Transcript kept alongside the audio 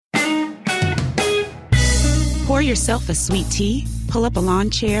Pour yourself a sweet tea, pull up a lawn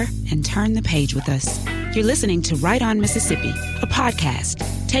chair, and turn the page with us. You're listening to Right On Mississippi, a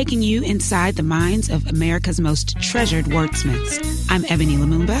podcast taking you inside the minds of America's most treasured wordsmiths. I'm Ebony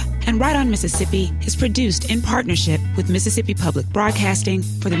Lumumba, and Right On Mississippi is produced in partnership with Mississippi Public Broadcasting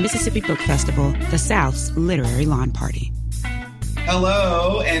for the Mississippi Book Festival, the South's literary lawn party.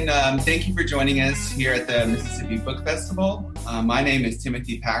 Hello, and thank you for joining us here at the Mississippi Book Festival. My name is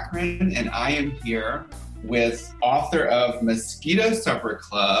Timothy Packman, and I am here with author of Mosquito Supper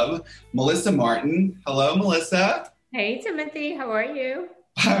Club, Melissa Martin. Hello, Melissa. Hey, Timothy. How are you?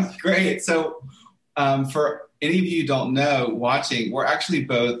 I'm great. So for any of you who don't know, watching, we're actually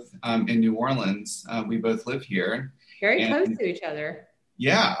both in New Orleans. We both live here. Very close to each other.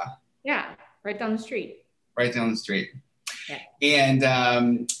 Yeah. Yeah, right down the street. Right down the street. Yeah.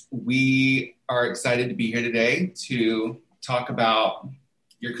 And we are excited to be here today to talk about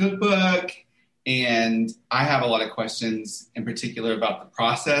your cookbook. And I have a lot of questions in particular about the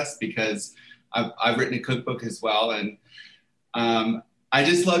process because I've written a cookbook as well. And I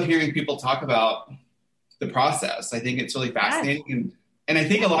just love hearing people talk about the process. I think it's really fascinating. And I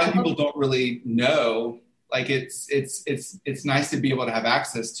think a lot of people don't really know, like it's nice to be able to have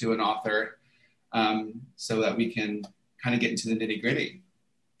access to an author so that we can kind of get into the nitty gritty.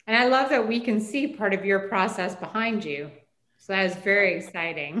 And I love that we can see part of your process behind you. So that is very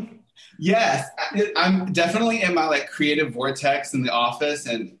exciting. Yes, I'm definitely in my creative vortex in the office,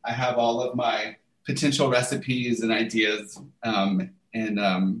 and I have all of my potential recipes and ideas. I'm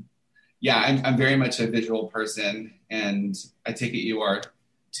very much a visual person, and I take it you are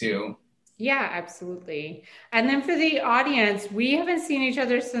too. Yeah, absolutely. And then for the audience, we haven't seen each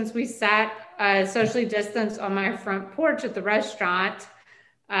other since we sat socially distanced on my front porch at the restaurant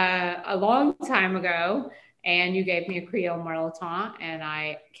a long time ago. And you gave me a Creole Merlotron, and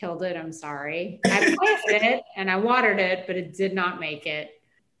I killed it. I'm sorry. I planted it and I watered it, but it did not make it.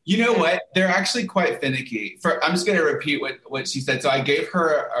 You know what? They're actually quite finicky. I'm just going to repeat what she said. So I gave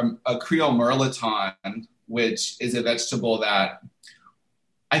her a Creole Merlotron, which is a vegetable that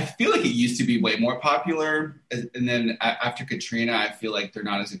I feel like it used to be way more popular. And then after Katrina, I feel like they're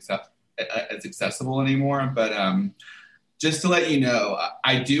not as accessible anymore. But just to let you know,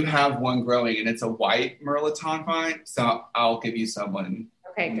 I do have one growing, and it's a white Merlotron vine. So I'll give you someone.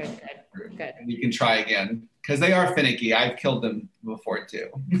 Okay, good. And you can try again because they are finicky. I've killed them before too.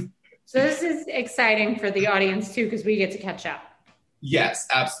 So this is exciting for the audience too, because we get to catch up. Yes,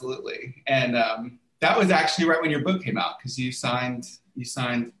 absolutely. And that was actually right when your book came out because you signed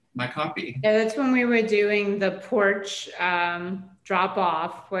my copy. Yeah, that's when we were doing the porch drop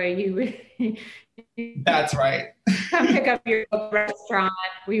off where you would. That's right. Come pick up your book restaurant.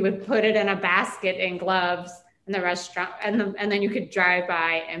 We would put it in a basket and gloves in the restaurant, and then you could drive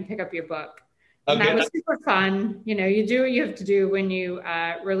by and pick up your book. And that was super fun. You know, you do what you have to do when you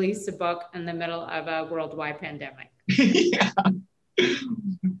release a book in the middle of a worldwide pandemic. Yeah.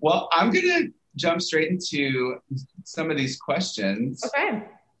 Well, I'm going to jump straight into some of these questions. Okay.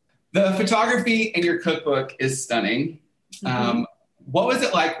 The photography in your cookbook is stunning. Mm-hmm. What was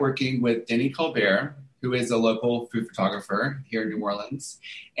it like working with Denny Colbert, who is a local food photographer here in New Orleans?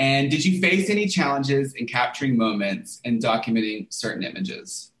 And did you face any challenges in capturing moments and documenting certain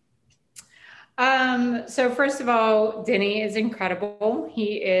images? So first of all, Denny is incredible.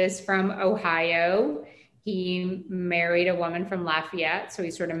 He is from Ohio. He married a woman from Lafayette, so he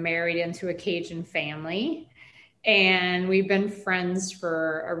sort of married into a Cajun family. And we've been friends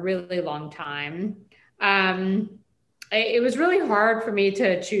for a really long time. It was really hard for me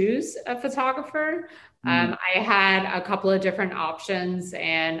to choose a photographer. I had a couple of different options,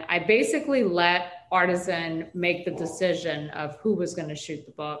 and I basically let Artisan make the decision of who was going to shoot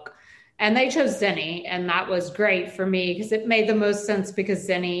the book. And they chose Denny, and that was great for me because it made the most sense because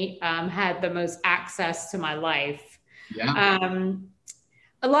Denny had the most access to my life. Yeah.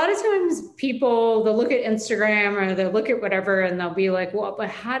 A lot of times people, they'll look at Instagram or they'll look at whatever and they'll be like, well, but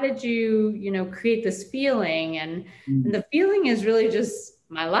how did you, create this feeling? And the feeling is really just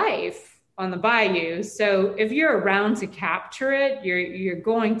my life on the bayou. So if you're around to capture it, you're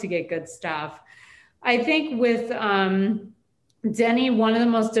going to get good stuff. I think with Denny, one of the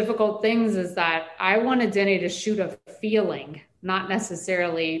most difficult things is that I wanted Denny to shoot a feeling, not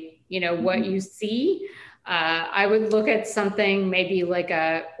necessarily, what you see. I would look at something maybe like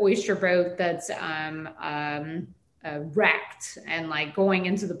a oyster boat that's wrecked and like going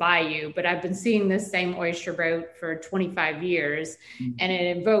into the bayou, but I've been seeing this same oyster boat for 25 years and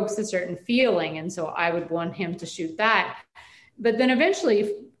it invokes a certain feeling. And so I would want him to shoot that. but then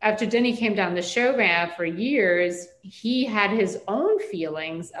eventually, after Denny came down to Chauvin for years, he had his own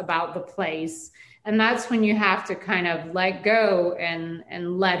feelings about the place. And that's when you have to kind of let go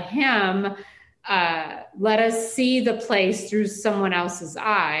and let him let us see the place through someone else's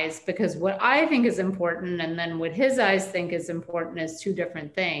eyes, because what I think is important and then what his eyes think is important is two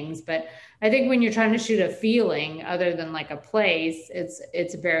different things. But I think when you're trying to shoot a feeling other than like a place,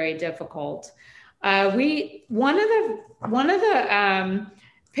 it's very difficult. One of the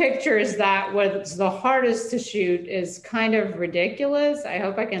pictures that was the hardest to shoot is kind of ridiculous. I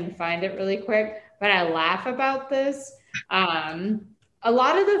hope I can find it really quick, but I laugh about this. A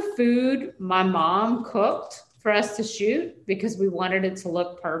lot of the food my mom cooked for us to shoot because we wanted it to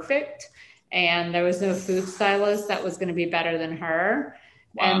look perfect, and there was no food stylist that was going to be better than her.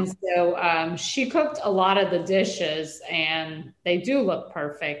 Wow. And so she cooked a lot of the dishes, and they do look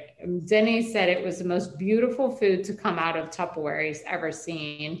perfect. Denny said it was the most beautiful food to come out of Tupperware he's ever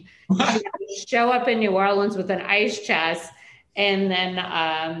seen. Show up in New Orleans with an ice chest and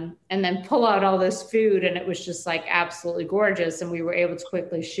then pull out all this food, and it was just like absolutely gorgeous, and we were able to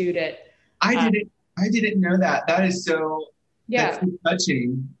quickly shoot it. I didn't know that. That is so that's so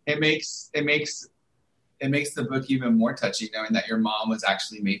touching. It makes the book even more touching, knowing that your mom was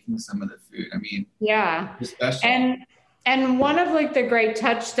actually making some of the food. I mean, yeah, special. And one of like the great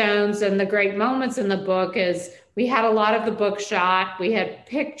touchstones and the great moments in the book is we had a lot of the book shot. We had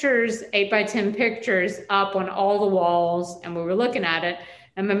pictures, 8x10 pictures up on all the walls, and we were looking at it.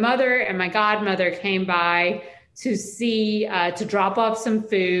 And my mother and my godmother came by to see, to drop off some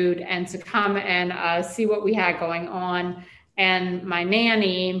food and to come and see what we had going on. And my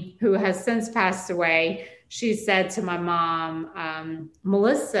nanny, who has since passed away, she said to my mom,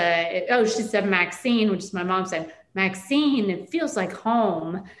 she said, Maxine, which is my mom said, Maxine, it feels like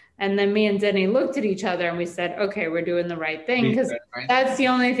home. And then me and Denny looked at each other and we said, okay, we're doing the right thing, because that's the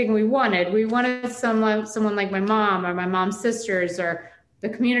only thing we wanted. We wanted someone like my mom or my mom's sisters or the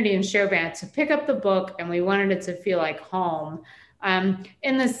community in Chauvin to pick up the book, and we wanted it to feel like home.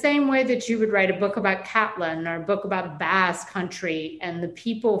 In the same way that you would write a book about Catlin or a book about Basque Country, and the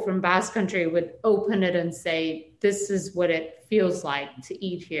people from Basque Country would open it and say, this is what it feels like to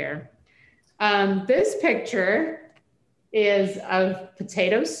eat here. This picture is of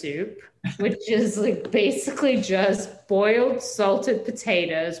potato soup, which is like basically just boiled salted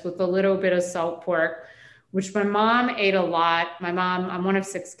potatoes with a little bit of salt pork, which my mom ate a lot. I'm one of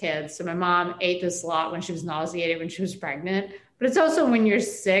 6 kids, so my mom ate this a lot when she was nauseated, when she was pregnant. But it's also when you're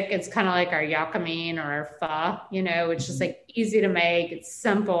sick, it's kind of like our yakameen or our pho, it's just like easy to make. It's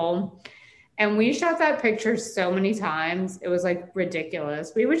simple. And we shot that picture so many times. It was like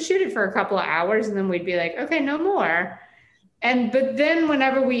ridiculous. We would shoot it for a couple of hours and then we'd be like, okay, no more. But then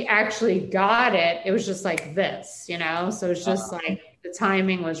whenever we actually got it, it was just like this, So it's just like the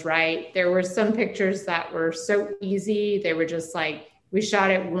timing was right. There were some pictures that were so easy. They were just like, we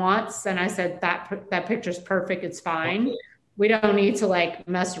shot it once and I said, that picture's perfect. It's fine. Okay. We don't need to like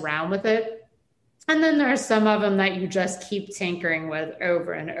mess around with it. And then there are some of them that you just keep tinkering with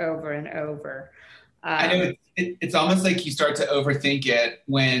over and over and over. I know it's almost like you start to overthink it,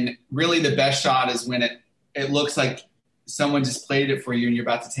 when really the best shot is when it looks like someone just plated it for you and you're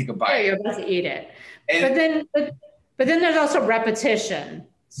about to take a bite. Yeah, you're about to eat it. But then there's also repetition.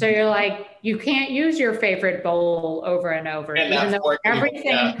 So you're like, you can't use your favorite bowl over and over. And even though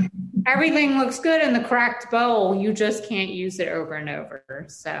everything looks good in the cracked bowl, you just can't use it over and over.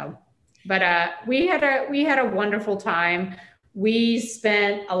 So, but we had a wonderful time. We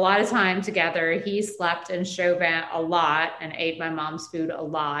spent a lot of time together. He slept in Chauvin a lot and ate my mom's food a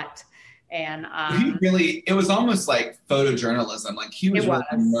lot. And it was almost like photojournalism. Like he was really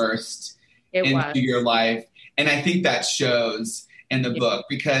immersed into your life. And I think that shows in the book,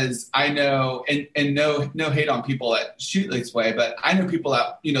 because I know, and no hate on people that shoot this way, but I know people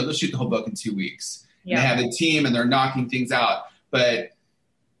that, they'll shoot the whole book in 2 weeks. Yeah. They have a team and they're knocking things out, but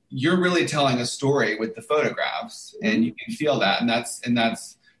you're really telling a story with the photographs, mm-hmm. and you can feel that. And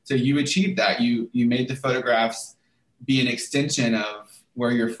that's, so you achieved that. You made the photographs be an extension of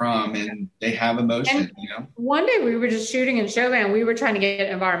where you're from, and they have emotion, One day we were just shooting in Chauvin. We were trying to get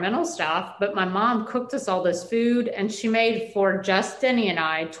environmental stuff, but my mom cooked us all this food, and she made for just Denny and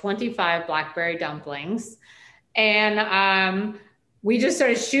I 25 blackberry dumplings. And we just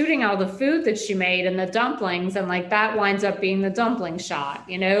started shooting all the food that she made and the dumplings, and like that winds up being the dumpling shot,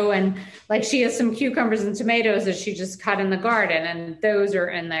 and like she has some cucumbers and tomatoes that she just cut in the garden, and those are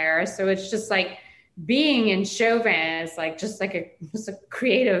in there. So it's just like being in Chauvin is like just a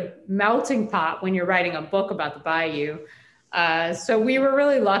creative melting pot when you're writing a book about the bayou. So we were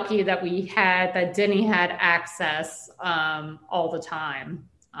really lucky that Denny had access all the time.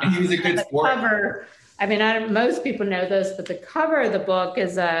 And he was a good sport. Cover, I mean, most people know this, but the cover of the book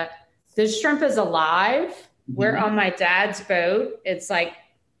is the shrimp is alive. Mm-hmm. We're on my dad's boat. It's like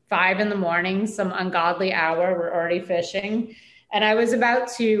 5 a.m, some ungodly hour. We're already fishing. And I was about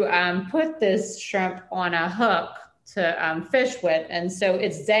to put this shrimp on a hook to fish with. And so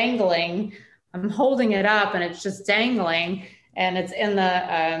it's dangling. I'm holding it up and it's just dangling. And it's in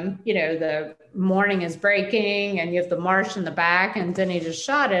the, the morning is breaking and you have the marsh in the back. And Denny just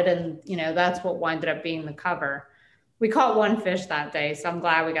shot it. And, that's what winded up being the cover. We caught one fish that day. So I'm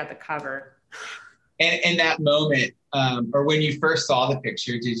glad we got the cover. And in that moment, or when you first saw the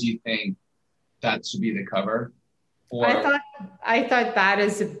picture, did you think that should be the cover? Or... I thought that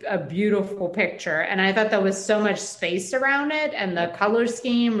is a beautiful picture. And I thought there was so much space around it. And the color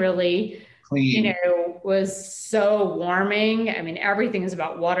scheme really, clean. Was so warming. I mean, everything is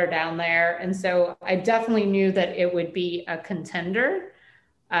about water down there. And so I definitely knew that it would be a contender.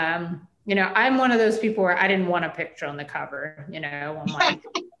 I'm one of those people where I didn't want a picture on the cover, I'm like,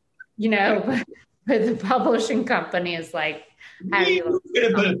 but the publishing company is like, maybe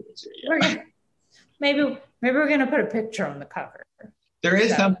we're going to put a picture on the cover. There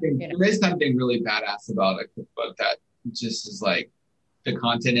is something really badass about a cookbook that just is like, the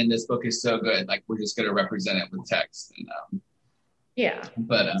content in this book is so good. Like we're just going to represent it with text. And,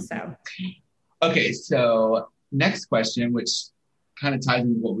 okay. So next question, which kind of ties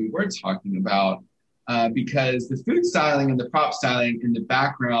into what we were talking about, because the food styling and the prop styling and the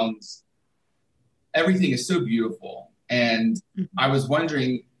backgrounds, everything is so beautiful. And I was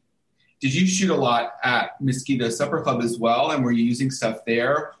wondering, did you shoot a lot at Mosquito Supper Club as well? And were you using stuff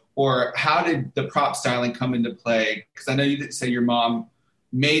there? Or how did the prop styling come into play? Because I know you did say your mom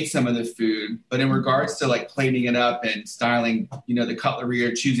made some of the food, but in regards to like plating it up and styling, the cutlery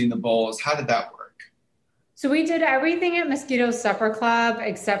or choosing the bowls, how did that work? So we did everything at Mosquito Supper Club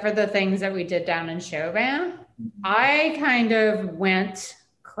except for the things that we did down in Chauvin. I kind of went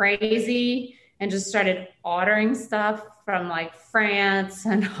crazy and just started ordering stuff from like France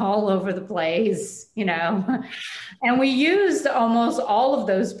and all over the place, and we used almost all of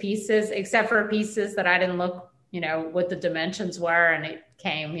those pieces except for pieces that I didn't look, what the dimensions were. And it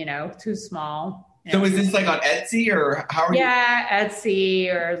came, too small. So is this like on Etsy or how are you? Yeah,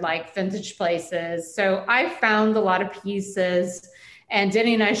 Etsy or like vintage places. So I found a lot of pieces and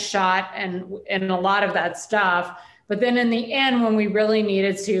Denny and I shot and a lot of that stuff. But then in the end, when we really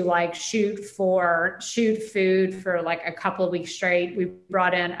needed to like shoot food for like a couple of weeks straight, we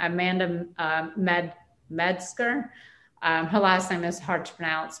brought in Amanda Metzger. Her last name is hard to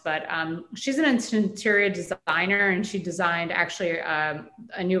pronounce, but she's an interior designer and she designed actually a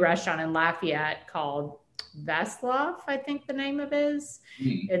new restaurant in Lafayette called Veslov, I think the name of it is.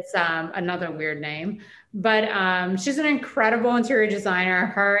 It's another weird name, but she's an incredible interior designer.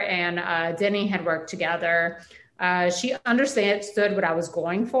 Her and Denny had worked together. She understood what I was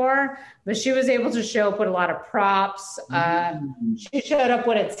going for, but she was able to show up with a lot of props. She showed up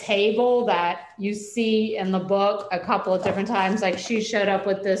with a table that you see in the book a couple of different times. Like she showed up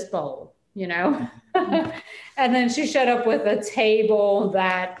with this bowl, and then she showed up with a table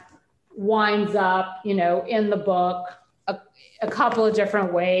that winds up, in the book a couple of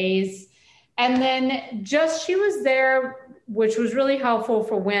different ways. And then she was there, which was really helpful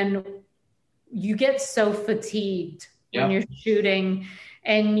for when you get so fatigued when you're shooting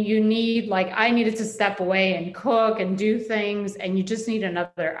and you need, like, I needed to step away and cook and do things and you just need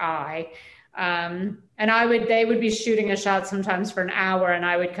another eye. And they would be shooting a shot sometimes for an hour and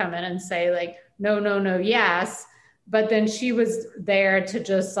I would come in and say like, no, yes. But then she was there to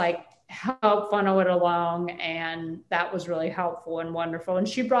just like help funnel it along. And that was really helpful and wonderful. And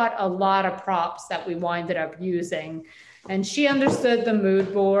she brought a lot of props that we winded up using and she understood the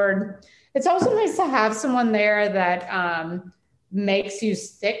mood board. It's also nice to have someone there that makes you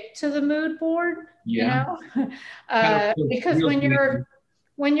stick to the mood board, because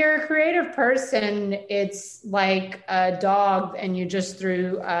when you're a creative person, it's like a dog and you just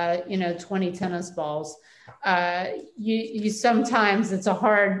threw, 20 tennis balls. You sometimes it's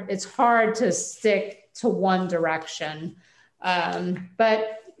hard to stick to one direction.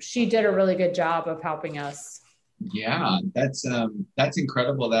 But she did a really good job of helping us. Yeah, that's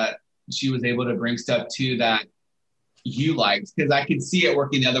incredible that she was able to bring stuff too that you liked, because I could see it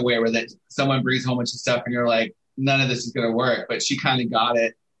working the other way where that someone brings a whole bunch of stuff and you're like, none of this is going to work, but she kind of got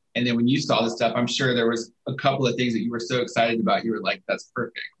it And then when you saw the stuff, I'm sure there was a couple of things that you were so excited about. You were like, that's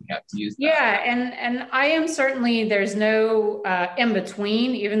perfect. We have to use that. Yeah. And I am certainly, there's no in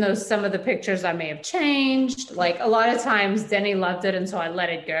between, even though some of the pictures I may have changed. Like a lot of times Denny loved it. And so I let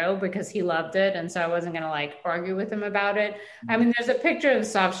it go because he loved it. And so I wasn't going to like argue with him about it. I mean, there's a picture of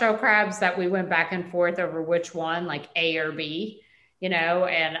soft shell crabs that we went back and forth over which one, like A or B, you know,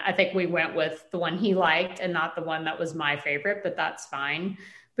 and I think we went with the one he liked and not the one that was my favorite, but that's fine.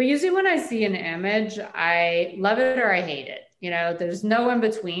 But usually when I see an image, I love it or I hate it. You know, there's no in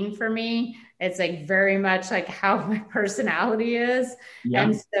between for me. It's like very much like how my personality is. Yeah.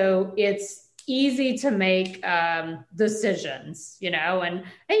 And so it's easy to make decisions, you know, and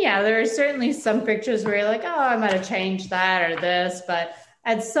yeah, there are certainly some pictures where you're like, oh, I might have changed that or this, but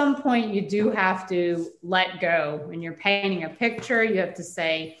at some point you do have to let go. When you're painting a picture, you have to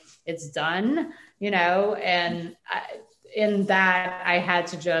say it's done, you know, and in that I had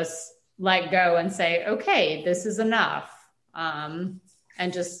to just let go and say, okay, this is enough, and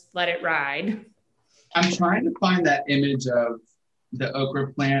just let it ride. I'm trying to find that image of the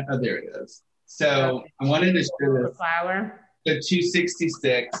okra plant. Oh, there it is. So I wanted to show this flower. The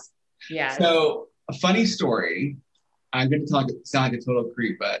 266. Yeah. So a funny story. I'm going to sound like a total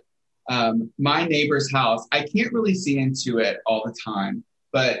creep, but my neighbor's house, I can't really see into it all the time,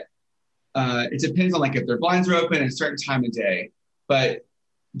 but it depends on like if their blinds are open at a certain time of day. But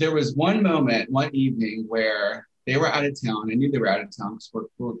there was one evening where they were out of town. I knew they were out of town because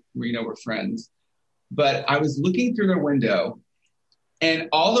we're friends. But I was looking through their window, and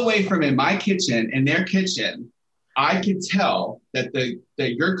all the way from in my kitchen and their kitchen, I could tell that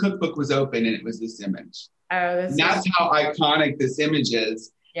your cookbook was open and it was this image. Oh, that's how iconic this image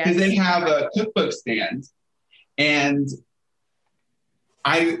is, because they have a cookbook stand, and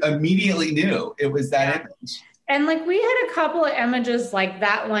I immediately knew it was that image. And like we had a couple of images like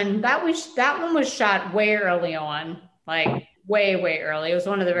that one. That one was shot way early on, like way early. It was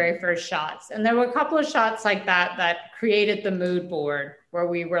one of the very first shots. And there were a couple of shots like that created the mood board where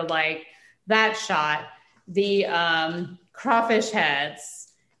we were like, that shot, the crawfish heads,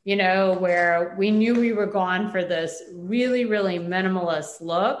 you know, where we knew we were going for this really, really minimalist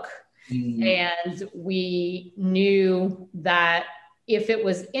look. Mm-hmm. And we knew that if it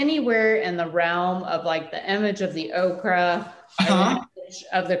was anywhere in the realm of like the image of the okra,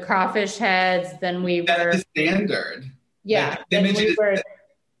 of the crawfish heads, then we were the standard. Yeah, like, then we were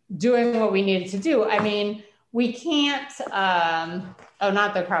doing what we needed to do. I mean, we can't.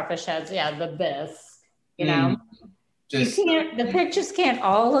 Not the crawfish heads. Yeah, the bisque. You know, you can't. The pictures can't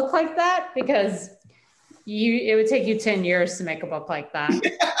all look like that because it would take you 10 years to make a book like that.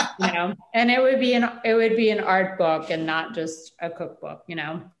 Yeah. You know, and it would be an art book and not just a cookbook, you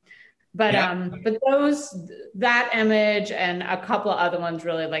know. But but that image and a couple of other ones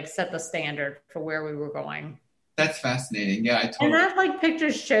really like set the standard for where we were going. That's fascinating. Yeah, and that like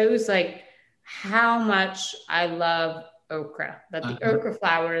picture shows like how much I love okra. That the okra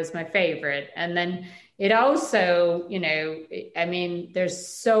flower is my favorite, and then it also, you know, I mean, there's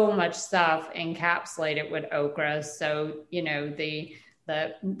so much stuff encapsulated with okra. So, you know, the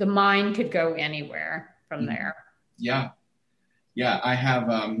mind could go anywhere from there. Yeah. I have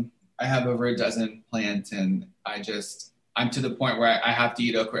over a dozen plants, and I'm to the point where I have to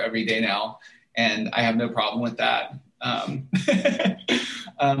eat okra every day now, and I have no problem with that.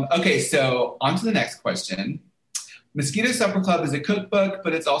 Okay, so on to the next question. Mosquito Supper Club is a cookbook,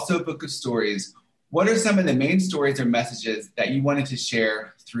 but it's also a book of stories. What are some of the main stories or messages that you wanted to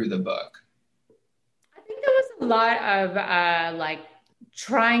share through the book? I think there was a lot of like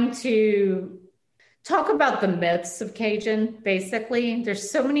trying to talk about the myths of Cajun, basically.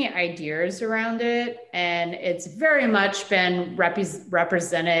 There's so many ideas around it, and it's very much been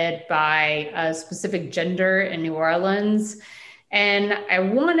represented by a specific gender in New Orleans. And I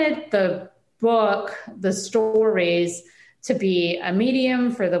wanted the book, the stories, to be a medium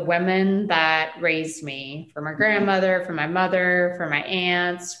for the women that raised me, for my grandmother, for my mother, for my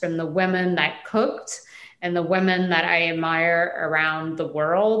aunts, from the women that cooked, and the women that I admire around the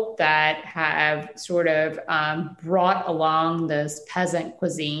world that have sort of brought along this peasant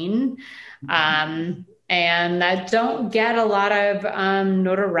cuisine, and that don't get a lot of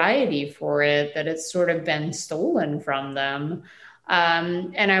notoriety for it, that it's sort of been stolen from them.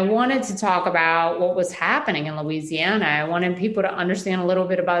 And I wanted to talk about what was happening in Louisiana. I wanted people to understand a little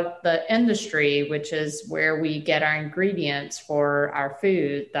bit about the industry, which is where we get our ingredients for our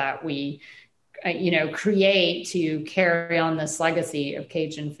food that we create to carry on this legacy of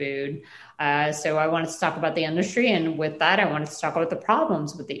Cajun food. So I wanted to talk about the industry. And with that, I wanted to talk about the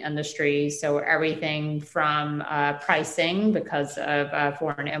problems with the industry. So everything from pricing because of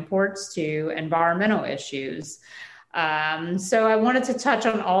foreign imports to environmental issues. So I wanted to touch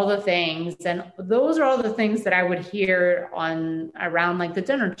on all the things, and those are all the things that I would hear around like the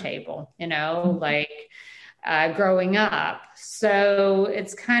dinner table, growing up. So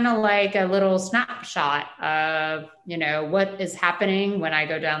it's kind of like a little snapshot of, what is happening when I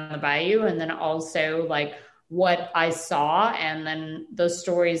go down the bayou, and then also like what I saw, and then the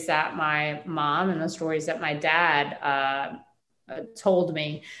stories that my mom and the stories that my dad told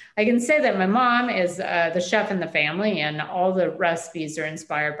me. I can say that my mom is the chef in the family, and all the recipes are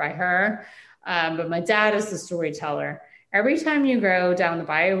inspired by her. But my dad is the storyteller. Every time you go down the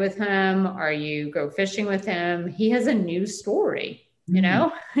bayou with him or you go fishing with him, he has a new story.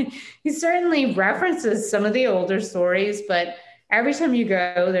 He certainly references some of the older stories, but every time you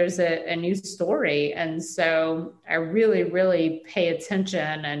go, there's a new story. And so I really, really pay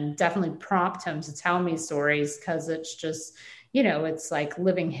attention and definitely prompt him to tell me stories, because it's just, it's like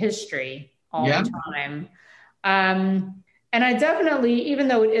living history all the time. And I definitely, even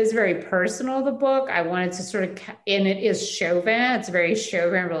though it is very personal, the book, I wanted to sort of, and it is Chauvin, it's very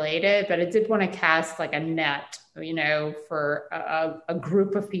Chauvin related, but I did want to cast like a net, for a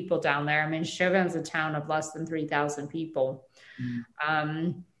group of people down there. I mean, Chauvin's a town of less than 3,000 people.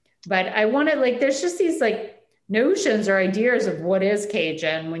 But I wanted, there's just these notions or ideas of what is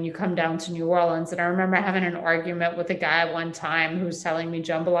Cajun when you come down to New Orleans. And I remember having an argument with a guy one time who was telling me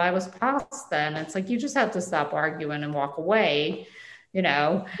jambalaya was pasta. And it's like, you just have to stop arguing and walk away,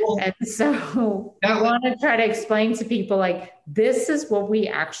 Well, and so I want to try to explain to people, this is what we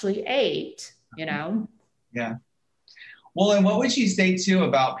actually ate, Yeah. Well, and what would you say too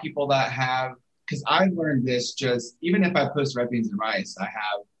about people that have, because I've learned this just, even if I post red beans and rice, I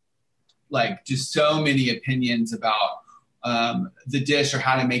have just so many opinions about the dish or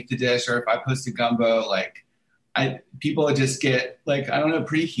how to make the dish, or if I post a gumbo, people just get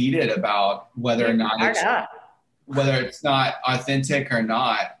pretty heated about whether or not whether it's not authentic or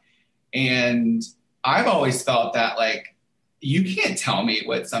not. And I've always felt that you can't tell me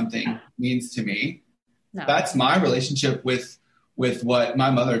what something means to me. No. That's my relationship with what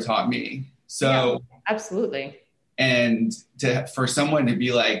my mother taught me. So absolutely. And for someone to be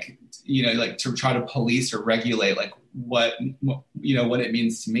to try to police or regulate what it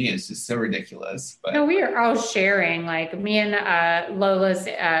means to me is just so ridiculous. But no, we are all sharing. Me and Lola's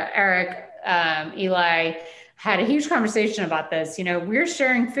Eric, Eli had a huge conversation about this. We're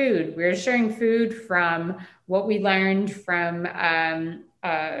sharing food. We're sharing food from what we learned from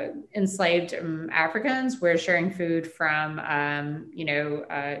enslaved Africans. We're sharing food from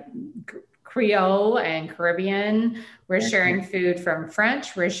Creole and Caribbean. We're sharing food from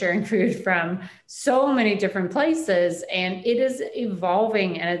French. We're sharing food from so many different places, and it is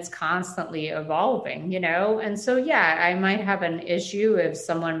evolving, and it's constantly evolving, And so, I might have an issue if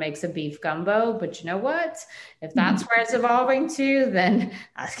someone makes a beef gumbo, but you know what? If that's where it's evolving to, then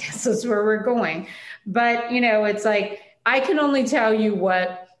I guess that's where we're going. But, it's I can only tell you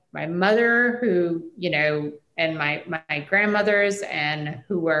what my mother, who, and my grandmothers, and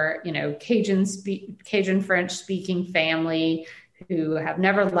who were, Cajun French speaking family who have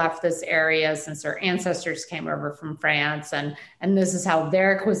never left this area since their ancestors came over from France. And this is how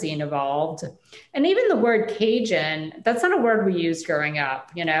their cuisine evolved. And even the word Cajun, that's not a word we used growing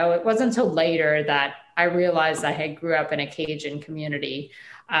up. It wasn't until later that I realized I had grew up in a Cajun community.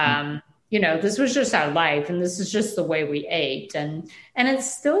 This was just our life, and this is just the way we ate, and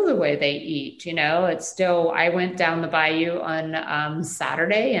it's still the way they eat. It's still. I went down the bayou on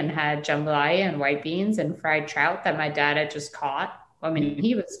Saturday and had jambalaya and white beans and fried trout that my dad had just caught. I mean,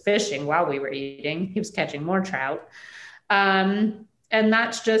 he was fishing while we were eating. He was catching more trout, and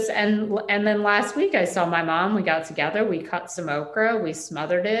that's just. And then last week I saw my mom. We got together. We cut some okra. We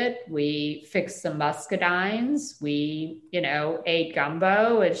smothered it. We fixed some muscadines. We ate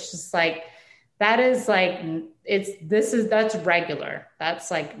gumbo. It's just that is that's regular.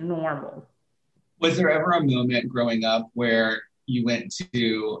 That's normal. Was there ever a moment growing up where you went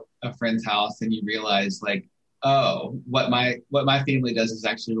to a friend's house and you realized oh, what my family does is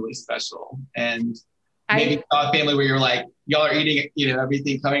actually really special? And maybe saw a family where you're y'all are eating,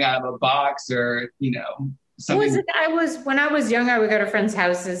 everything coming out of a box, or, something. When I was young, I would go to friends'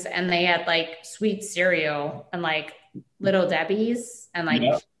 houses and they had sweet cereal and Little Debbie's and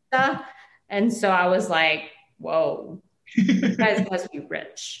pizza. And so I was whoa, you guys must be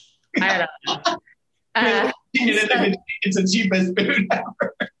rich. I don't know. It's the cheapest food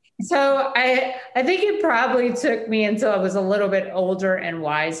ever. So I think it probably took me until I was a little bit older and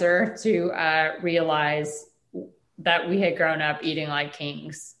wiser to realize that we had grown up eating like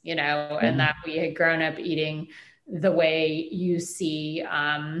kings, and that we had grown up eating the way you see.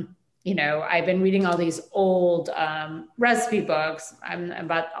 I've been reading all these old recipe books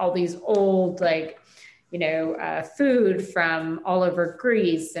about all these old, food from all over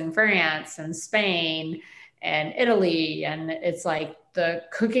Greece and France and Spain and Italy. And it's like the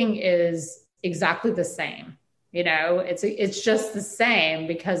cooking is exactly the same. It's just the same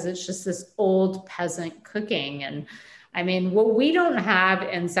because it's just this old peasant cooking. And I mean, what we don't have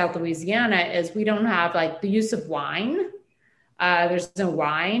in South Louisiana is we don't have like the use of wine. There's no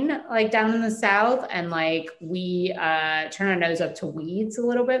wine like down in the South. And like we turn our nose up to weeds a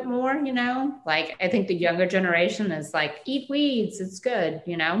little bit more, like I think the younger generation is like, eat weeds, it's good,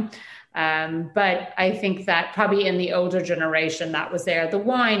 but I think that probably in the older generation that was there. The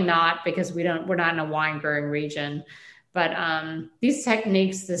wine, not because we're not in a wine growing region, but these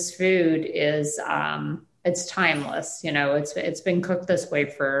techniques, this food is it's timeless. It's been cooked this way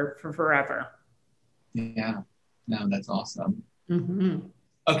for forever. Yeah, no, that's awesome. Mm-hmm.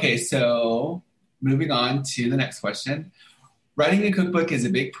 Okay, so moving on to the next question. Writing a cookbook is a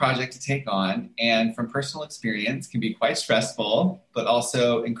big project to take on, and from personal experience can be quite stressful, but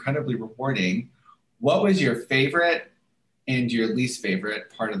also incredibly rewarding. What was your favorite and your least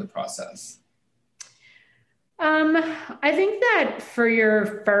favorite part of the process? I think that for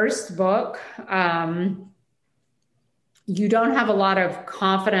your first book, you don't have a lot of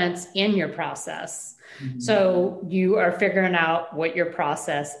confidence in your process. Mm-hmm. So you are figuring out what your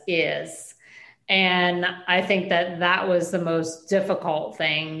process is. And I think that was the most difficult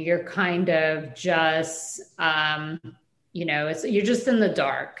thing. You're kind of just, you're just in the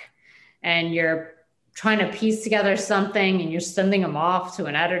dark and you're trying to piece together something and you're sending them off to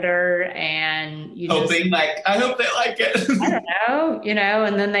an editor and you hoping I hope they like it. I don't know,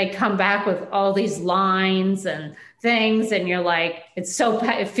 and then they come back with all these lines and things and you're like, it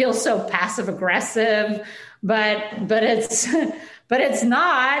feels so passive aggressive, but it's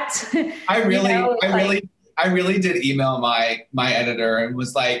not. I really did email my editor and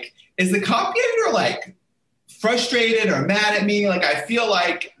was like, is the copy editor like frustrated or mad at me? Like, I feel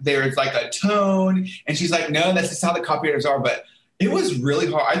like there's like a tone. And she's like, no, that's just how the copy editors are. But it was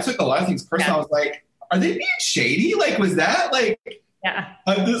really hard. I took a lot of things personal. Yeah. I was like, are they being shady? Like, was that like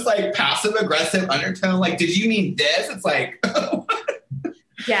this like passive aggressive undertone? Like, did you mean this? It's like,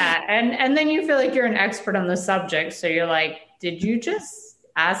 yeah. And then you feel like you're an expert on the subject. So you're like, did you just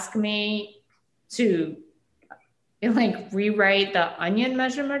ask me to like rewrite the onion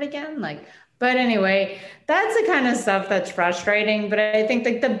measurement again? But anyway, that's the kind of stuff that's frustrating. But I think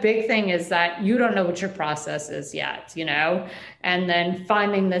like the big thing is that you don't know what your process is yet, and then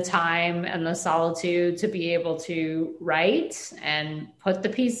finding the time and the solitude to be able to write and put the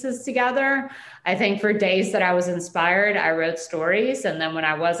pieces together. I think for days that I was inspired, I wrote stories. And then when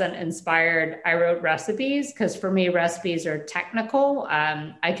I wasn't inspired, I wrote recipes, because for me, recipes are technical.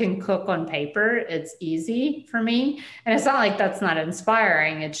 I can cook on paper. It's easy for me. And it's not like that's not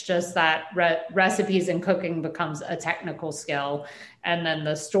inspiring. It's just that recipes and cooking becomes a technical skill. And then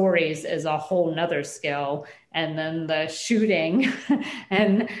the stories is a whole nother skill. And then the shooting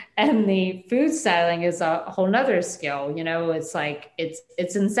and the food styling is a whole nother skill. It's like,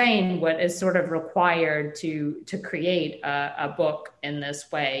 it's insane what is sort of required to create a book in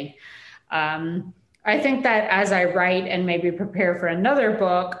this way. I think that as I write and maybe prepare for another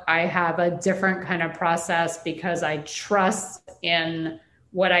book, I have a different kind of process because I trust in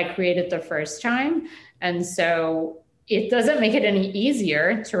what I created the first time. And so it doesn't make it any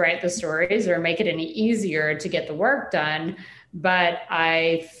easier to write the stories or make it any easier to get the work done. But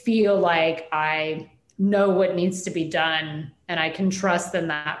I feel like I know what needs to be done and I can trust in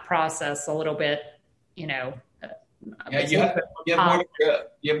that process a little bit, Yeah, you have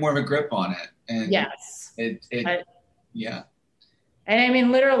more of a grip on it. And yes. Yeah. And I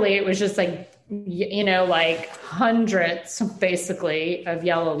mean, literally it was just like, like hundreds basically of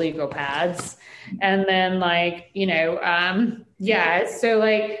yellow legal pads. And then so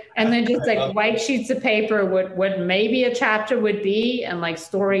like, and then just like white sheets of paper, what maybe a chapter would be, and like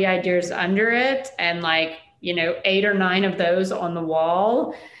story ideas under it. And 8 or 9 of those on the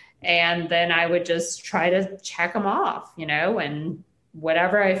wall. And then I would just try to check them off, and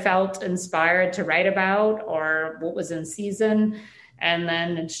whatever I felt inspired to write about or what was in season. And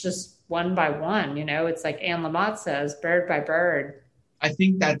then it's just one by one, it's like Anne Lamott says, bird by bird. I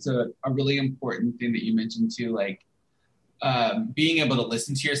think that's a really important thing that you mentioned too. Like, being able to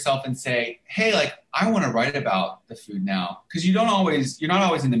listen to yourself and say, hey, like, I want to write about the food now. Because you're not always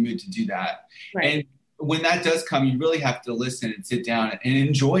in the mood to do that. Right. And when that does come, you really have to listen and sit down and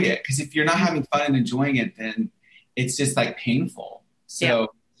enjoy it. Because if you're not having fun and enjoying it, then it's just like painful.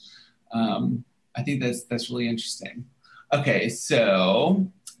 So I think that's really interesting. Okay, so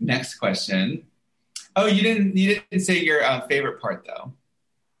next question. Oh, you didn't say your favorite part though.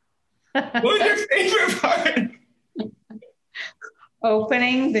 What was your favorite part?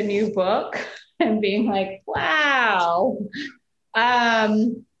 Opening the new book and being like, wow.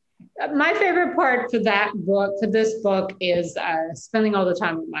 My favorite part for this book is spending all the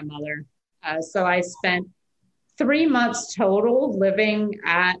time with my mother. So I spent 3 months total living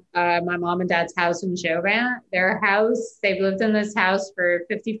at my mom and dad's house in Chauvin. Their house, they've lived in this house for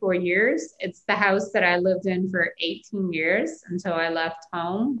 54 years. It's the house that I lived in for 18 years until I left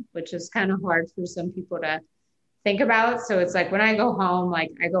home, which is kind of hard for some people to think about. So it's like when I go home,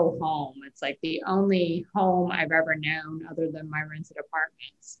 like I go home. It's like the only home I've ever known other than my rented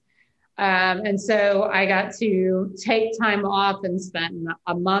apartments. And so I got to take time off and spend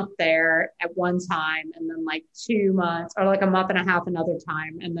a month there at one time, and then like 2 months or like a month and a half another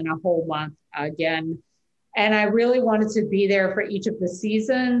time, and then a whole month again. And I really wanted to be there for each of the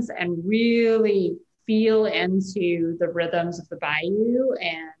seasons and really feel into the rhythms of the bayou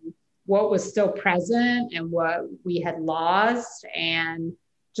and what was still present and what we had lost, and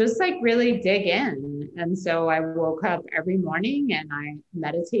just like really dig in. And so I woke up every morning and I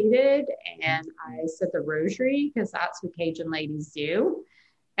meditated and I said the rosary because that's what Cajun ladies do.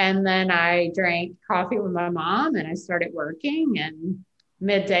 And then I drank coffee with my mom and I started working, and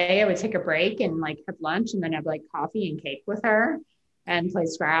midday I would take a break and like have lunch, and then I'd like coffee and cake with her and play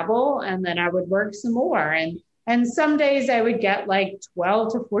Scrabble. And then I would work some more. And some days I would get like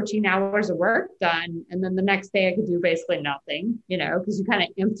 12 to 14 hours of work done. And then the next day I could do basically nothing, because you kind of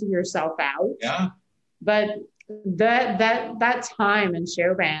empty yourself out. Yeah. But that time in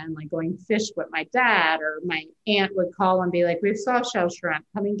Chauvin, like going fish with my dad, or my aunt would call and be like, we have soft shell shrimp,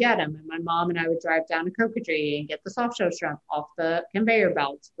 come and get them. And my mom and I would drive down to Cocodrie and get the soft shell shrimp off the conveyor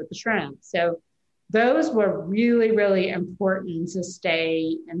belts with the shrimp. So those were really, really important to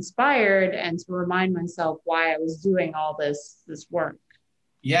stay inspired and to remind myself why I was doing all this work.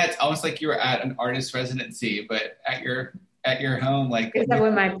 Yeah, it's almost like you were at an artist residency, but at your home, like except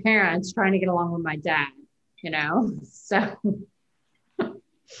with my parents trying to get along with my dad, So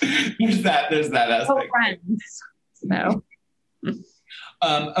there's that aspect. Friends. So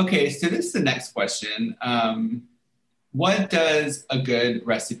okay, so this is the next question. What does a good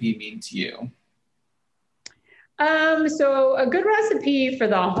recipe mean to you? So a good recipe for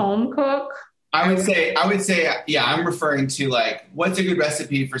the home cook. I would say, yeah, I'm referring to like, what's a good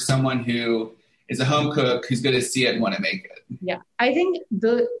recipe for someone who is a home cook who's going to see it and want to make it? Yeah. I think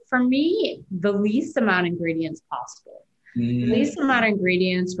for me, the least amount of ingredients possible. The least amount of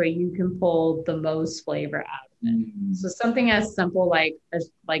ingredients where you can pull the most flavor out of it. So something as simple like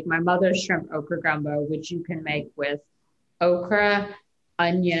my mother's shrimp okra gumbo, which you can make with okra,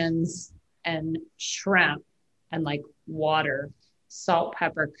 onions, and shrimp, and like water, salt,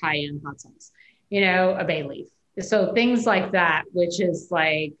 pepper, cayenne, hot sauce, a bay leaf. So things like that, which is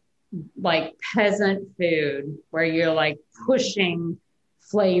like peasant food where you're like pushing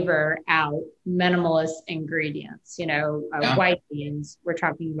flavor out, minimalist ingredients, white beans we're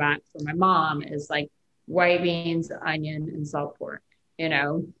talking about for my mom is like white beans, onion, and salt pork,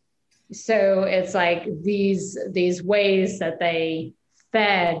 So it's like these ways that they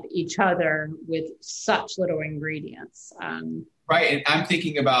fed each other with such little ingredients. Right. And I'm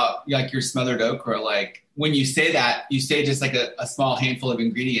thinking about like your smothered okra, like when you say that, you say just like a small handful of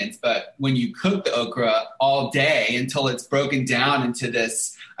ingredients, but when you cook the okra all day until it's broken down into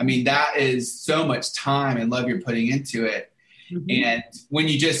this, I mean, that is so much time and love you're putting into it. Mm-hmm. And when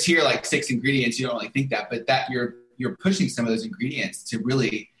you just hear like 6 ingredients, you don't really think that, but that you're pushing some of those ingredients to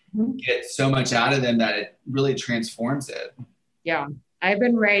really get so much out of them that it really transforms it. Yeah. I've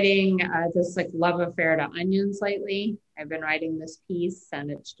been writing this like love affair to onions lately. I've been writing this piece, and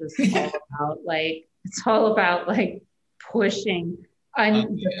it's just all about pushing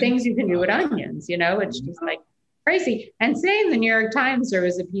the things you can do with onions. It's just like crazy. And today in the New York Times, there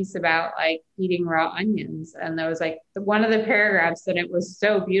was a piece about like eating raw onions, and there was like one of the paragraphs, and it was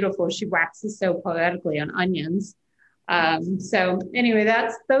so beautiful. She waxes so poetically on onions. So anyway,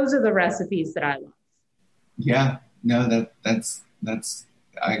 those are the recipes that I love. Yeah, no, that's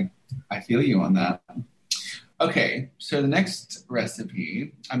I feel you on that. Okay, so the next question,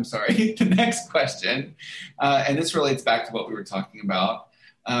 and this relates back to what we were talking about.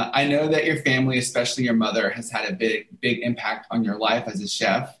 I know that your family, especially your mother, has had a big impact on your life as a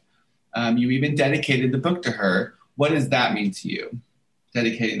chef. You even dedicated the book to her. What does that mean to you,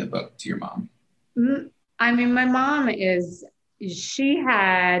 dedicating the book to your mom? I mean, my mom she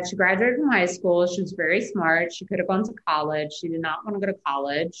graduated from high school. She was very smart. She could have gone to college. She did not want to go to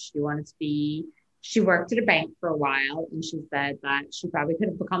college. She worked at a bank for a while, and she said that she probably could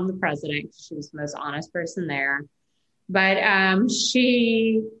have become the president. She was the most honest person there. But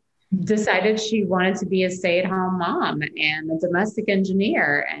she decided she wanted to be a stay-at-home mom and a domestic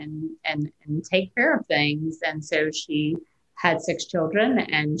engineer and take care of things. And so she had 6 children,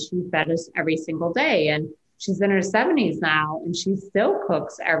 and she fed us every single day. And she's in her 70s now, and she still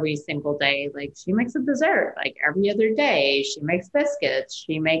cooks every single day. Like, she makes a dessert like every other day. She makes biscuits.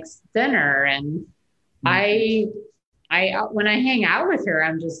 She makes dinner. And I when I hang out with her,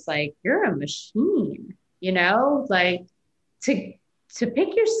 I'm just like, you're a machine, like to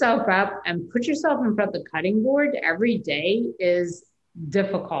pick yourself up and put yourself in front of the cutting board every day is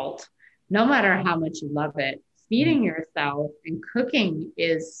difficult, no matter how much you love it. Feeding yourself and cooking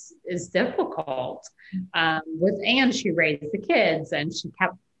is difficult. With Anne, she raised the kids, and she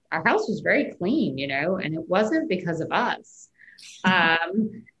kept our house was very clean, and it wasn't because of us.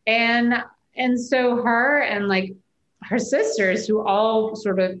 And so her and like her sisters, who all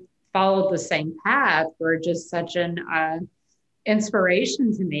sort of followed the same path, were just such an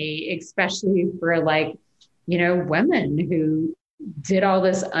inspiration to me, especially for women who did all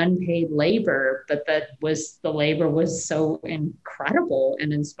this unpaid labor, but the labor was so incredible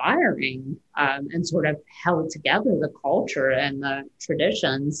and inspiring, and sort of held together the culture and the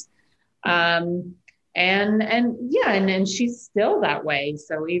traditions. And she's still that way.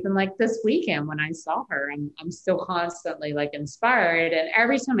 So even like this weekend when I saw her, I'm still constantly like inspired. And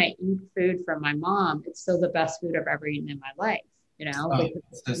every time I eat food from my mom, it's still the best food I've ever eaten in my life,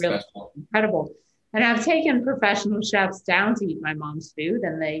 It's it's really incredible. And I've taken professional chefs down to eat my mom's food,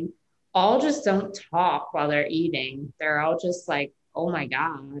 and they all just don't talk while they're eating. They're all just like, oh my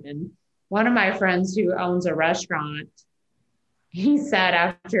God. And one of my friends who owns a restaurant, he said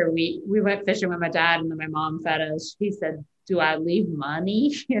after we went fishing with my dad and then my mom fed us, he said, do I leave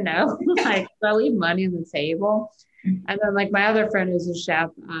money? Like, do I leave money on the table? And then like my other friend who's a chef,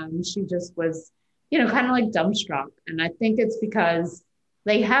 she just was, kind of like dumbstruck. And I think it's because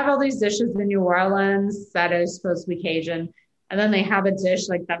they have all these dishes in New Orleans that is supposed to be Cajun. And then they have a dish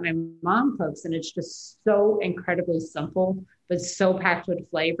like that my mom cooks, and it's just so incredibly simple, but so packed with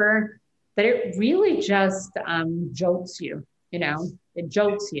flavor that it really just jolts you. It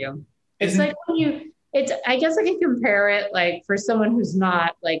jolts you. It's like I guess I can compare it like for someone who's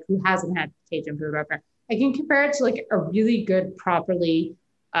not like, who hasn't had Cajun food ever. I can compare it to like a really good, properly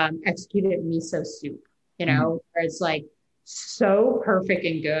executed miso soup, where it's like so perfect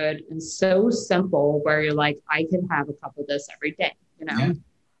and good and so simple where you're like, I can have a cup of this every day, Yeah.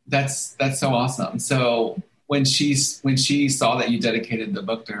 That's so awesome. So when she saw that you dedicated the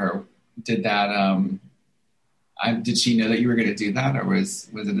book to her, did she know that you were going to do that, or was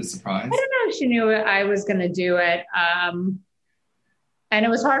it a surprise? I don't know if she knew I was going to do it. And it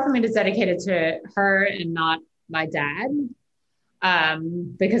was hard for me to dedicate it to her and not my dad,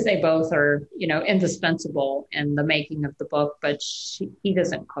 because they both are, indispensable in the making of the book, but he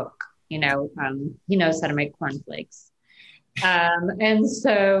doesn't cook, he knows how to make cornflakes. And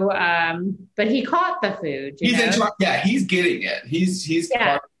so, but he caught the food. He's getting it. He's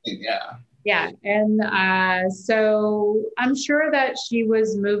yeah. Yeah. And so I'm sure that she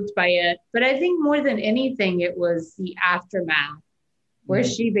was moved by it. But I think more than anything, it was the aftermath where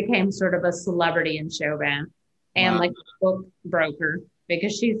she became sort of a celebrity in Chauvin and like a book broker,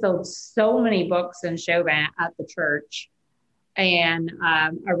 because she sold so many books in Chauvin at the church and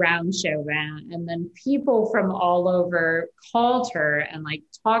around Chauvin. And then people from all over called her and like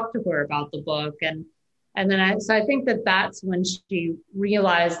talked to her about the book. And then I think that's when she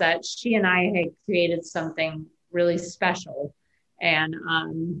realized that she and I had created something really special. And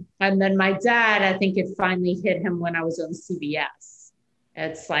then my dad, I think it finally hit him when I was on CBS.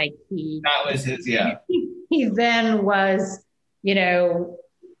 It's like that was his, yeah. He then was,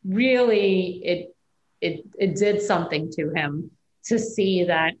 really it did something to him to see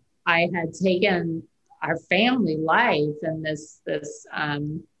that I had taken our family life and this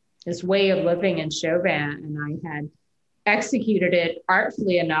way of living in Chauvin, and I had executed it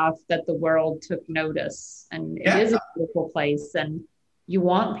artfully enough that the world took notice. And it is a beautiful place, and you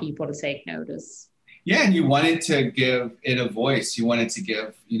want people to take notice. Yeah, and you wanted to give it a voice. You wanted to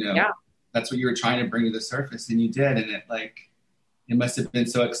give, that's what you were trying to bring to the surface, and you did. And it must have been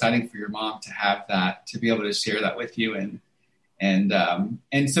so exciting for your mom to have that, to be able to share that with you, and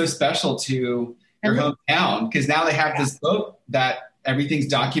and so special to your hometown, because now they have this book that everything's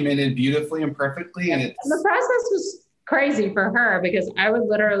documented beautifully and perfectly. And the process was crazy for her, because I would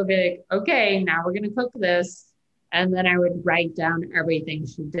literally be like, okay, now we're going to cook this. And then I would write down everything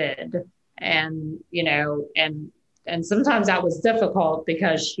she did. And, and sometimes that was difficult,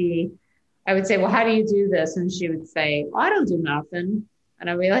 because I would say, well, how do you do this? And she would say, well, I don't do nothing. And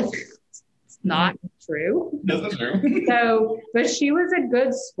I'd be like, it's not true. That's true. So, but she was a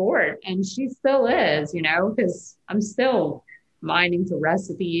good sport, and she still is, because I'm still mining for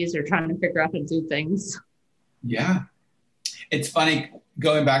recipes or trying to figure out how to do things. Yeah. It's funny,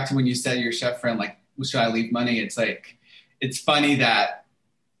 going back to when you said your chef friend, like, should I leave money? It's like, it's funny that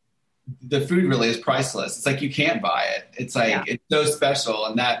the food really is priceless. It's like, you can't buy it. It's like, It's so special.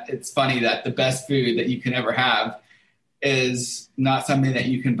 And that it's funny that the best food that you can ever have is not something that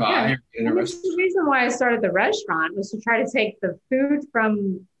you can buy. Yeah. And it's the reason why I started the restaurant, was to try to take the food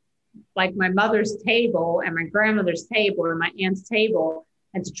from like my mother's table and my grandmother's table and my aunt's table,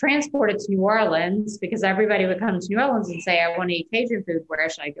 and to transport it to New Orleans, because everybody would come to New Orleans and say, I want to eat Cajun food. Where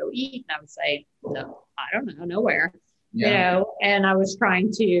should I go eat? And I would say, no, I don't know, nowhere. And I was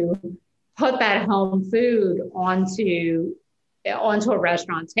trying to put that home food onto a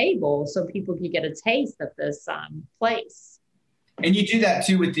restaurant table so people could get a taste of this place. And you do that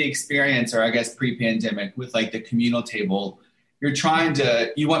too with the experience, or I guess pre-pandemic, with like the communal table.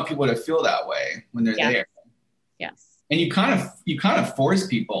 You want people to feel that way when they're there. Yes. And you kind of force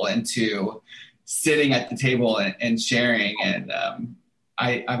people into sitting at the table and sharing. And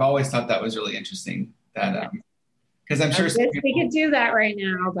I've always thought that was really interesting. That because I'm sure we could do that right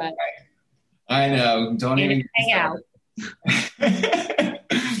now, but I know. Don't even hang out.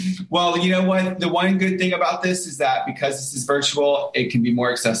 Well, you know what? The one good thing about this is that because this is virtual, it can be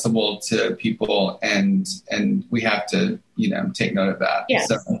more accessible to people, and we have to, take note of that. Yes.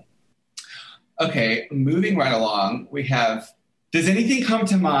 So, okay, moving right along, does anything come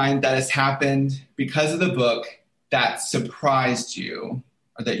to mind that has happened because of the book that surprised you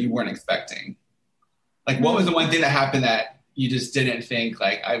or that you weren't expecting? Like, what was the one thing that happened that you just didn't think,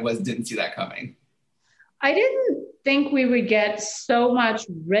 like, didn't see that coming? I didn't think we would get so much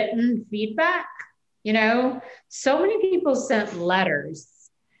written feedback. So many people sent letters.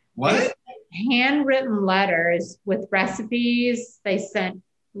 What? Handwritten letters with recipes. They sent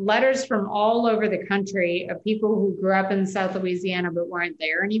letters from all over the country of people who grew up in South Louisiana but weren't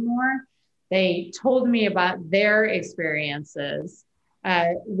there anymore. They told me about their experiences.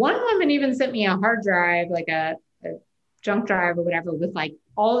 One woman even sent me a hard drive, like a junk drive or whatever, with like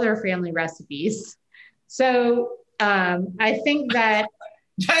all their family recipes. So I think that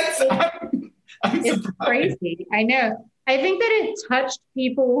it's crazy. I know. I think that it touched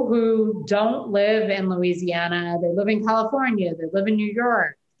people who don't live in Louisiana. They live in California. They live in New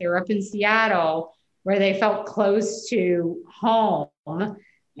York. They're up in Seattle, where they felt close to home.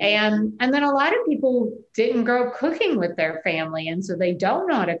 And then a lot of people didn't grow up cooking with their family, and so they don't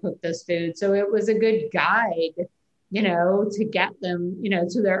know how to cook this food. So it was a good guide, to get them,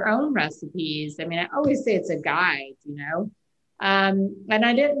 to their own recipes. I mean, I always say it's a guide, and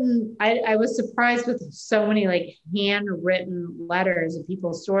I was surprised with so many like handwritten letters of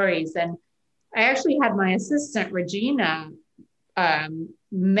people's stories. And I actually had my assistant, Regina,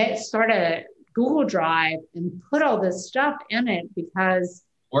 start a Google Drive and put all this stuff in it, because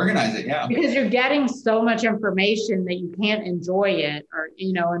organize it. Yeah. Because you're getting so much information that you can't enjoy it or,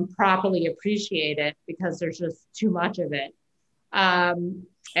 and properly appreciate it, because there's just too much of it.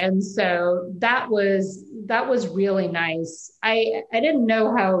 And so that was really nice. I didn't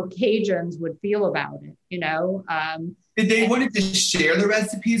know how Cajuns would feel about it, Did they wanted to share the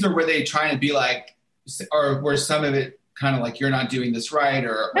recipes, or were they trying to be like, or were some of it kind of like, you're not doing this right?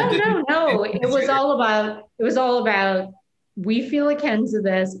 Or no. It was all about, we feel akin to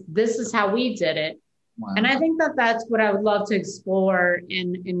this. This is how we did it. Wow. And I think that that's what I would love to explore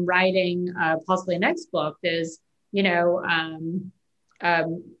in writing possibly next book is,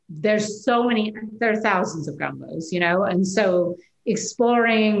 there's there are thousands of gumbos, and so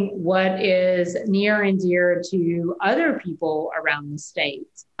exploring what is near and dear to other people around the state.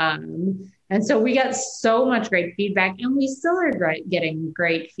 And so we got so much great feedback, and we still are getting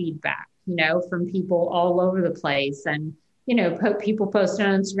great feedback, from people all over the place. And, people posting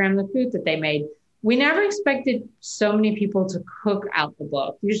on Instagram the food that they made. We never expected so many people to cook out the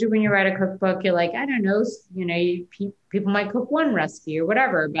book. Usually when you write a cookbook, you're like, I don't know, people might cook one recipe or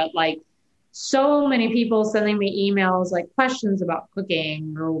whatever, but like so many people sending me emails, like questions about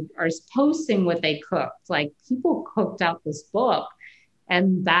cooking or posting what they cooked. Like people cooked out this book.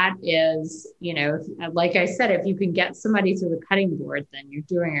 And that is, like I said, if you can get somebody through the cutting board, then you're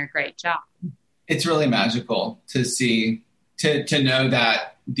doing a great job. It's really magical to see, to know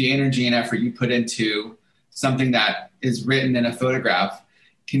that the energy and effort you put into something that is written in a photograph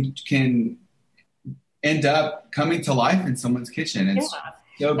can end up coming to life in someone's kitchen. It's so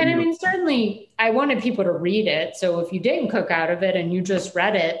beautiful. And I mean, certainly I wanted people to read it. So if you didn't cook out of it and you just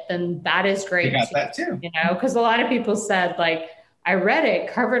read it, then that is great. I got that too. Because a lot of people said, like, I read it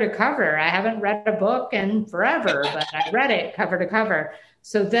cover to cover. I haven't read a book in forever, but I read it cover to cover.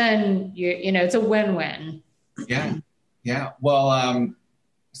 So then it's a win-win. Yeah. Yeah. Well,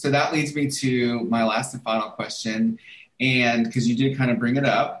 so that leads me to my last and final question. And because you did kind of bring it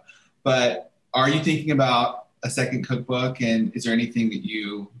up, but are you thinking about a second cookbook? And is there anything that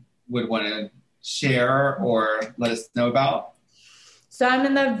you would want to share or let us know about? So I'm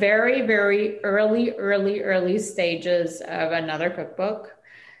in the very, very early stages of another cookbook.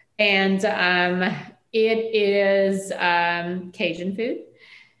 And it is Cajun food.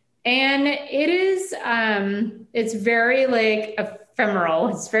 And it is, it's very like ephemeral.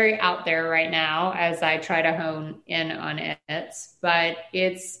 It's very out there right now as I try to hone in on it. But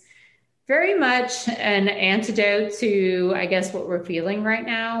it's very much an antidote to, I guess, what we're feeling right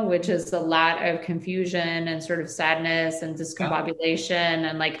now, which is a lot of confusion and sort of sadness and discombobulation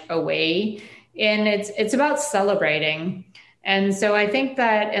and like away. And it's about celebrating. And so I think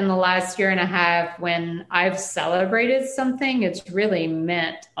that in the last year and a half, when I've celebrated something, it's really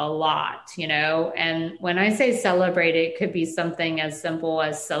meant a lot, and when I say celebrate, it could be something as simple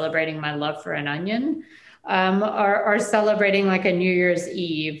as celebrating my love for an onion, or celebrating like a New Year's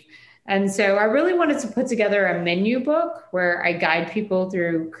Eve. And so I really wanted to put together a menu book where I guide people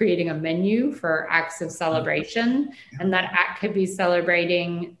through creating a menu for acts of celebration. And that act could be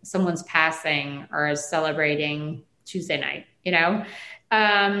celebrating someone's passing or celebrating Tuesday night,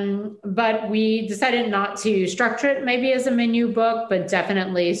 but we decided not to structure it maybe as a menu book, but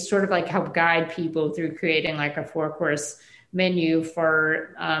definitely sort of like help guide people through creating like a 4-course menu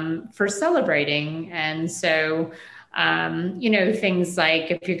for celebrating. And so, things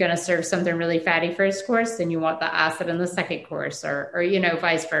like if you're going to serve something really fatty first course, then you want the acid in the second course or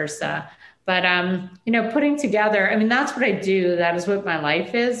vice versa. But, putting together, I mean, that's what I do. That is what my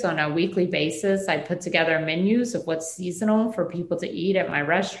life is on a weekly basis. I put together menus of what's seasonal for people to eat at my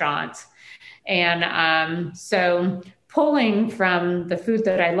restaurant. And so pulling from the food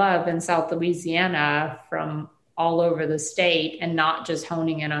that I love in South Louisiana from all over the state and not just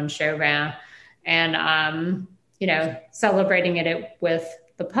honing in on Chauvin and, celebrating it with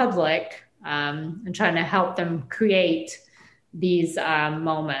the public and trying to help them create these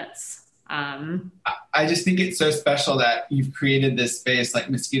moments. I just think it's so special that you've created this space like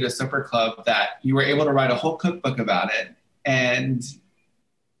Mosquito Supper Club, that you were able to write a whole cookbook about it. And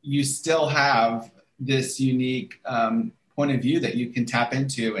you still have this unique point of view that you can tap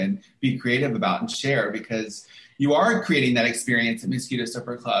into and be creative about and share, because you are creating that experience at Mosquito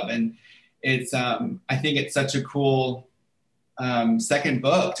Supper Club. And it's, I think it's such a cool second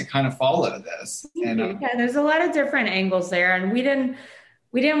book to kind of follow this. Yeah, there's a lot of different angles there. And we didn't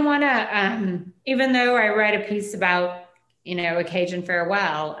want to, even though I write a piece about, a Cajun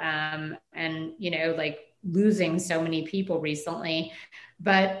farewell and, like losing so many people recently,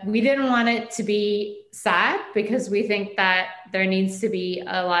 but we didn't want it to be sad, because we think that there needs to be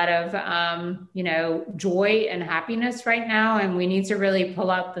a lot of, joy and happiness right now. And we need to really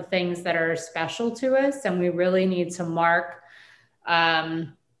pull out the things that are special to us. And we really need to mark,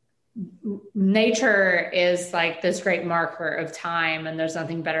 nature is like this great marker of time, and there's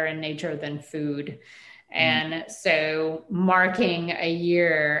nothing better in nature than food. And so marking a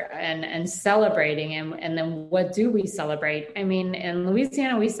year and celebrating and then what do we celebrate? I mean, in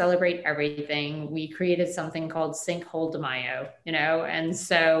Louisiana, we celebrate everything. We created something called Sinkhole de Mayo, and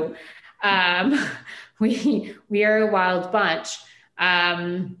so we are a wild bunch.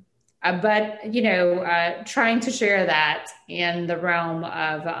 But, trying to share that in the realm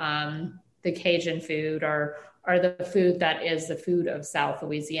of the Cajun food or the food that is the food of South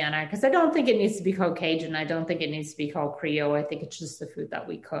Louisiana, because I don't think it needs to be called Cajun. I don't think it needs to be called Creole. I think it's just the food that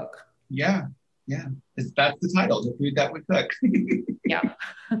we cook. Yeah. Yeah. That's the title, the food that we cook. Yeah.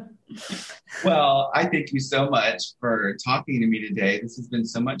 Well, I thank you so much for talking to me today. This has been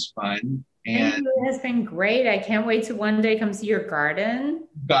so much fun. And it has been great. I can't wait to one day come see your garden.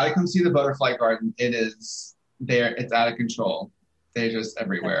 Gotta come see the butterfly garden. It is there. It's out of control. They're just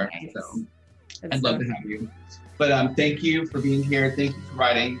everywhere. Nice. So I'd love to have you. But thank you for being here. Thank you for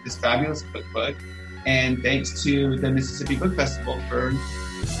writing this fabulous cookbook. And thanks to the Mississippi Book Festival for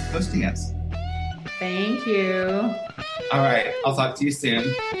hosting us. Thank you. All right. I'll talk to you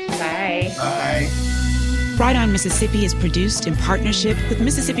soon. Bye. Bye. Right On Mississippi is produced in partnership with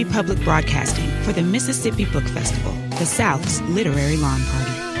Mississippi Public Broadcasting for the Mississippi Book Festival, the South's literary lawn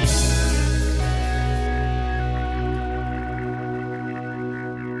party.